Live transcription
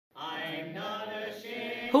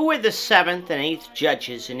Who were the seventh and eighth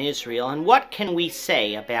judges in Israel, and what can we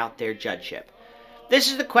say about their judgeship? This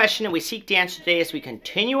is the question that we seek to answer today as we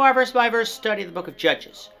continue our verse-by-verse study of the book of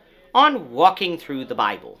Judges on Walking Through the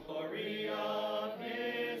Bible.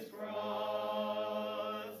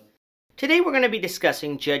 Today we're going to be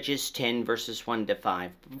discussing Judges 10 verses 1 to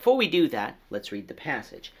 5. Before we do that, let's read the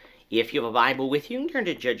passage. If you have a Bible with you, turn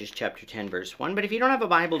to Judges chapter 10 verse 1. But if you don't have a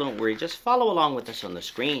Bible, don't worry. Just follow along with us on the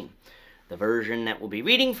screen. The version that we'll be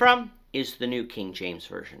reading from is the New King James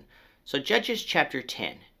Version. So Judges chapter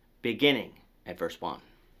 10, beginning at verse 1.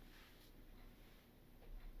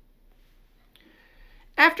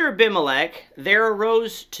 After Abimelech, there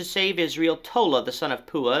arose to save Israel Tola, the son of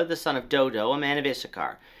Puah, the son of Dodo, a man of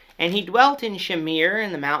Issachar. And he dwelt in Shamir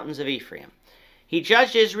in the mountains of Ephraim. He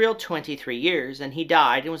judged Israel 23 years, and he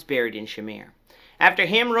died and was buried in Shamir. After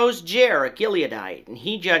him rose Jair, a Gileadite, and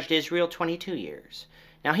he judged Israel 22 years.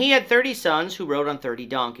 Now he had 30 sons who rode on 30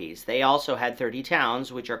 donkeys. They also had 30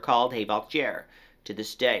 towns, which are called Jair to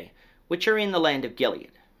this day, which are in the land of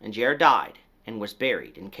Gilead. And Jair died and was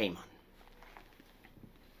buried in Camon.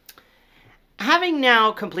 Having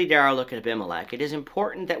now completed our look at Abimelech, it is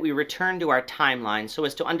important that we return to our timeline so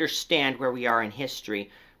as to understand where we are in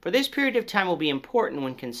history, for this period of time will be important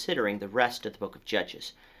when considering the rest of the book of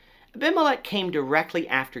Judges. Abimelech came directly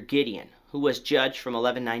after Gideon, who was judge from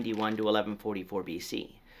 1191 to 1144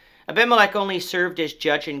 BC. Abimelech only served as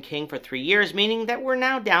judge and king for 3 years, meaning that we're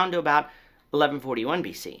now down to about 1141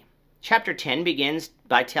 BC. Chapter 10 begins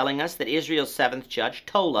by telling us that Israel's seventh judge,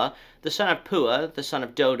 Tola, the son of Puah, the son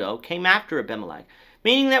of Dodo, came after Abimelech,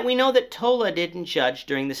 meaning that we know that Tola didn't judge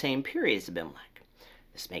during the same period as Abimelech.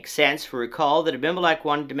 This makes sense, for recall that Abimelech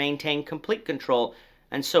wanted to maintain complete control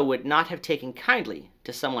and so would not have taken kindly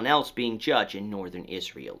to someone else being judge in northern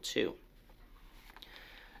Israel too.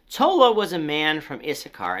 Tola was a man from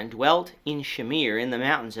Issachar and dwelt in Shamir in the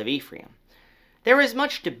mountains of Ephraim. There is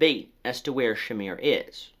much debate as to where Shamir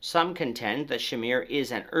is. Some contend that Shamir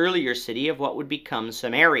is an earlier city of what would become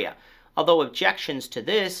Samaria, although objections to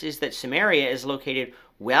this is that Samaria is located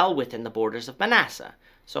well within the borders of Manasseh,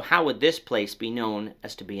 so how would this place be known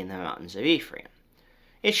as to be in the mountains of Ephraim?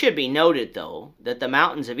 It should be noted, though, that the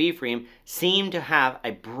mountains of Ephraim seem to have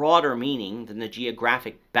a broader meaning than the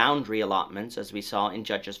geographic boundary allotments, as we saw in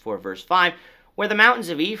Judges 4 verse 5, where the mountains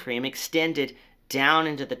of Ephraim extended down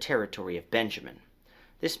into the territory of Benjamin.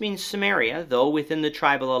 This means Samaria, though within the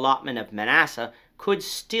tribal allotment of Manasseh, could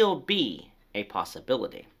still be a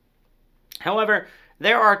possibility. However,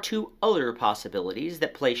 there are two other possibilities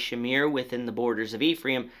that place Shamir within the borders of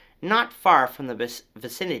Ephraim, not far from the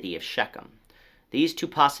vicinity of Shechem. These two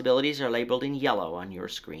possibilities are labeled in yellow on your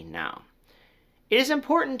screen now. It is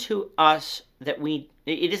important to us that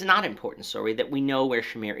it is not important, that we know where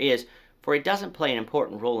Shamir is, for it doesn't play an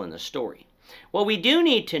important role in the story. What we do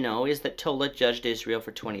need to know is that Tola judged Israel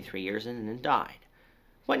for 23 years and then died.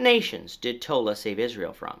 What nations did Tola save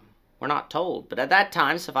Israel from? We're not told, but at that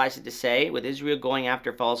time, suffice it to say, with Israel going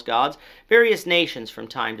after false gods, various nations from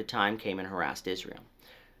time to time came and harassed Israel.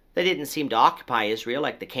 They didn't seem to occupy Israel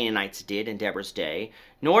like the Canaanites did in Deborah's day,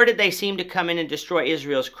 nor did they seem to come in and destroy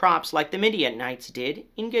Israel's crops like the Midianites did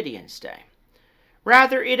in Gideon's day.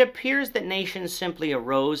 Rather, it appears that nations simply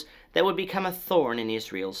arose that would become a thorn in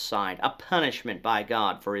Israel's side, a punishment by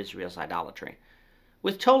God for Israel's idolatry.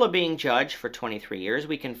 With Tola being judge for 23 years,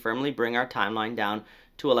 we can firmly bring our timeline down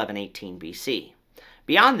to 1118 BC.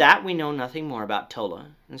 Beyond that, we know nothing more about Tola,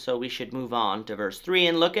 and so we should move on to verse 3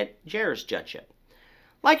 and look at Jair's judgeship.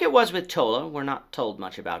 Like it was with Tola, we're not told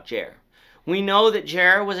much about Jair. We know that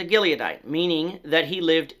Jair was a Gileadite, meaning that he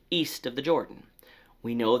lived east of the Jordan.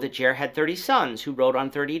 We know that Jair had 30 sons who rode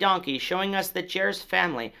on 30 donkeys, showing us that Jair's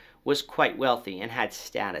family was quite wealthy and had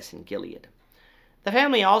status in Gilead. The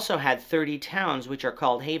family also had 30 towns which are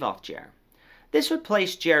called Jair. This would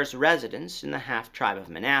place Jair's residence in the half-tribe of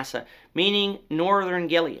Manasseh, meaning northern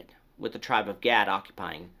Gilead, with the tribe of Gad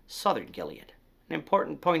occupying southern Gilead. An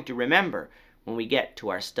important point to remember when we get to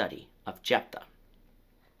our study of Jephthah.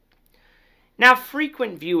 Now,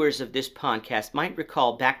 frequent viewers of this podcast might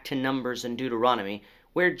recall back to Numbers and Deuteronomy,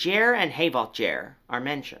 where Jair and Jair are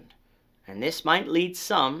mentioned, and this might lead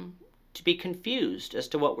some to be confused as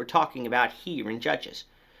to what we're talking about here in Judges.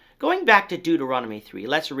 Going back to Deuteronomy 3,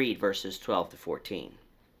 let's read verses 12 to 14.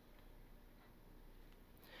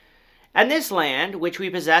 And this land, which we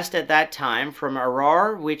possessed at that time, from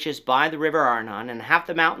Arar, which is by the river Arnon, and half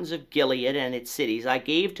the mountains of Gilead and its cities, I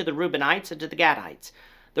gave to the Reubenites and to the Gadites.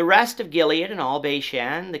 The rest of Gilead and all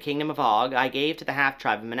Bashan, the kingdom of Og, I gave to the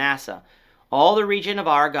half-tribe of Manasseh. All the region of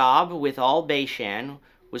Argob, with all Bashan,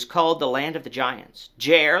 was called the land of the giants.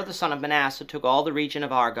 Jair, the son of Manasseh, took all the region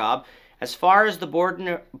of Argob, as far as the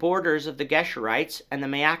borders of the Geshurites and the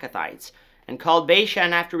Maacathites, and called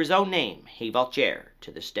Bashan after his own name, Havoth-Jair,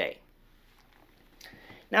 to this day.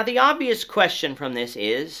 Now the obvious question from this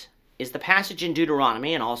is the passage in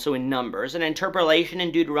Deuteronomy and also in Numbers an interpolation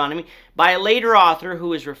in Deuteronomy by a later author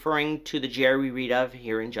who is referring to the Jair we read of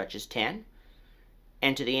here in Judges 10?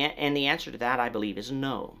 And the answer to that, I believe, is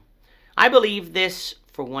no. I believe this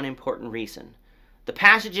for one important reason. The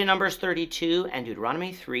passage in Numbers 32 and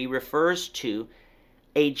Deuteronomy 3 refers to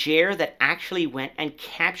a Jair that actually went and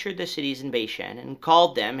captured the cities in Bashan and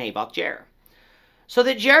called them Havoth-Jair. So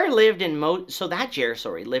that Jair lived in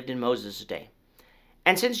Moses' day.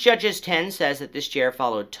 And since Judges 10 says that this Jair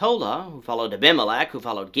followed Tola, who followed Abimelech, who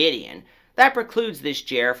followed Gideon, that precludes this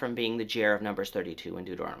Jair from being the Jair of Numbers 32 and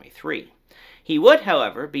Deuteronomy 3. He would,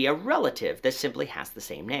 however, be a relative that simply has the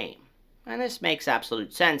same name. And this makes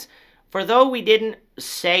absolute sense, for though we didn't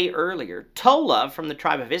say earlier, Tola from the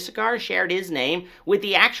tribe of Issachar shared his name with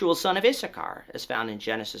the actual son of Issachar, as found in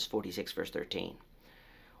Genesis 46, verse 13.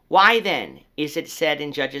 Why then is it said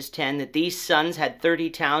in Judges 10 that these sons had 30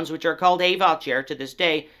 towns which are called Havoth-Jair to this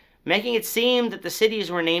day, making it seem that the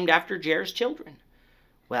cities were named after Jair's children?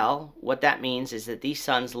 Well, what that means is that these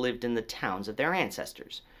sons lived in the towns of their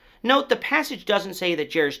ancestors. Note, the passage doesn't say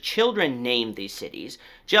that Jair's children named these cities,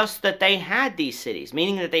 just that they had these cities,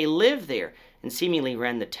 meaning that they lived there and seemingly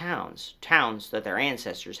ran the towns that their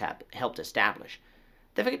ancestors had helped establish.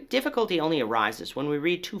 The difficulty only arises when we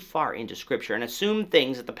read too far into Scripture and assume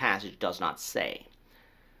things that the passage does not say.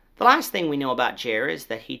 The last thing we know about Jair is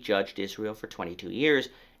that he judged Israel for 22 years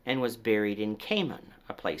and was buried in Canaan,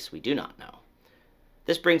 a place we do not know.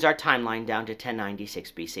 This brings our timeline down to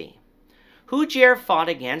 1096 BC. Who Jair fought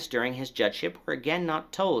against during his judgeship we're again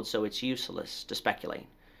not told, so it's useless to speculate.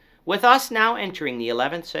 With us now entering the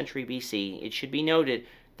 11th century BC, it should be noted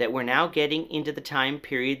that we're now getting into the time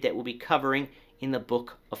period that we'll be covering in the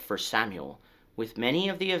book of 1 Samuel, with many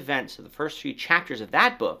of the events of the first few chapters of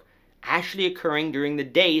that book actually occurring during the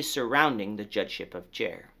days surrounding the judgeship of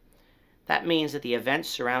Jair. That means that the events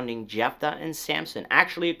surrounding Jephthah and Samson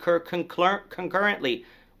actually occur concurrently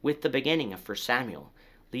with the beginning of 1 Samuel,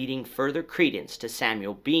 leading further credence to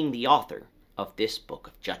Samuel being the author of this book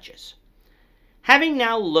of Judges. Having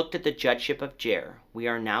now looked at the judgeship of Jair, we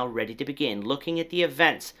are now ready to begin looking at the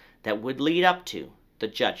events that would lead up to the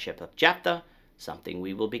judgeship of Jephthah, something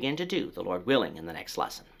we will begin to do, the Lord willing, in the next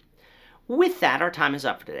lesson. With that, our time is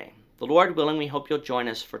up for today. The Lord willing, we hope you'll join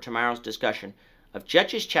us for tomorrow's discussion of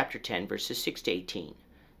Judges chapter 10, verses 6 to 18,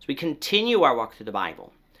 as we continue our walk through the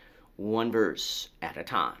Bible, one verse at a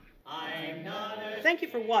time. Thank you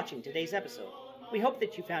for watching today's episode. We hope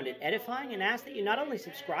that you found it edifying and ask that you not only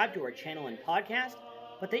subscribe to our channel and podcast,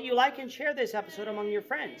 but that you like and share this episode among your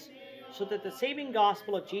friends, so that the saving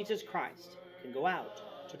gospel of Jesus Christ can go out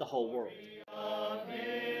to the whole world.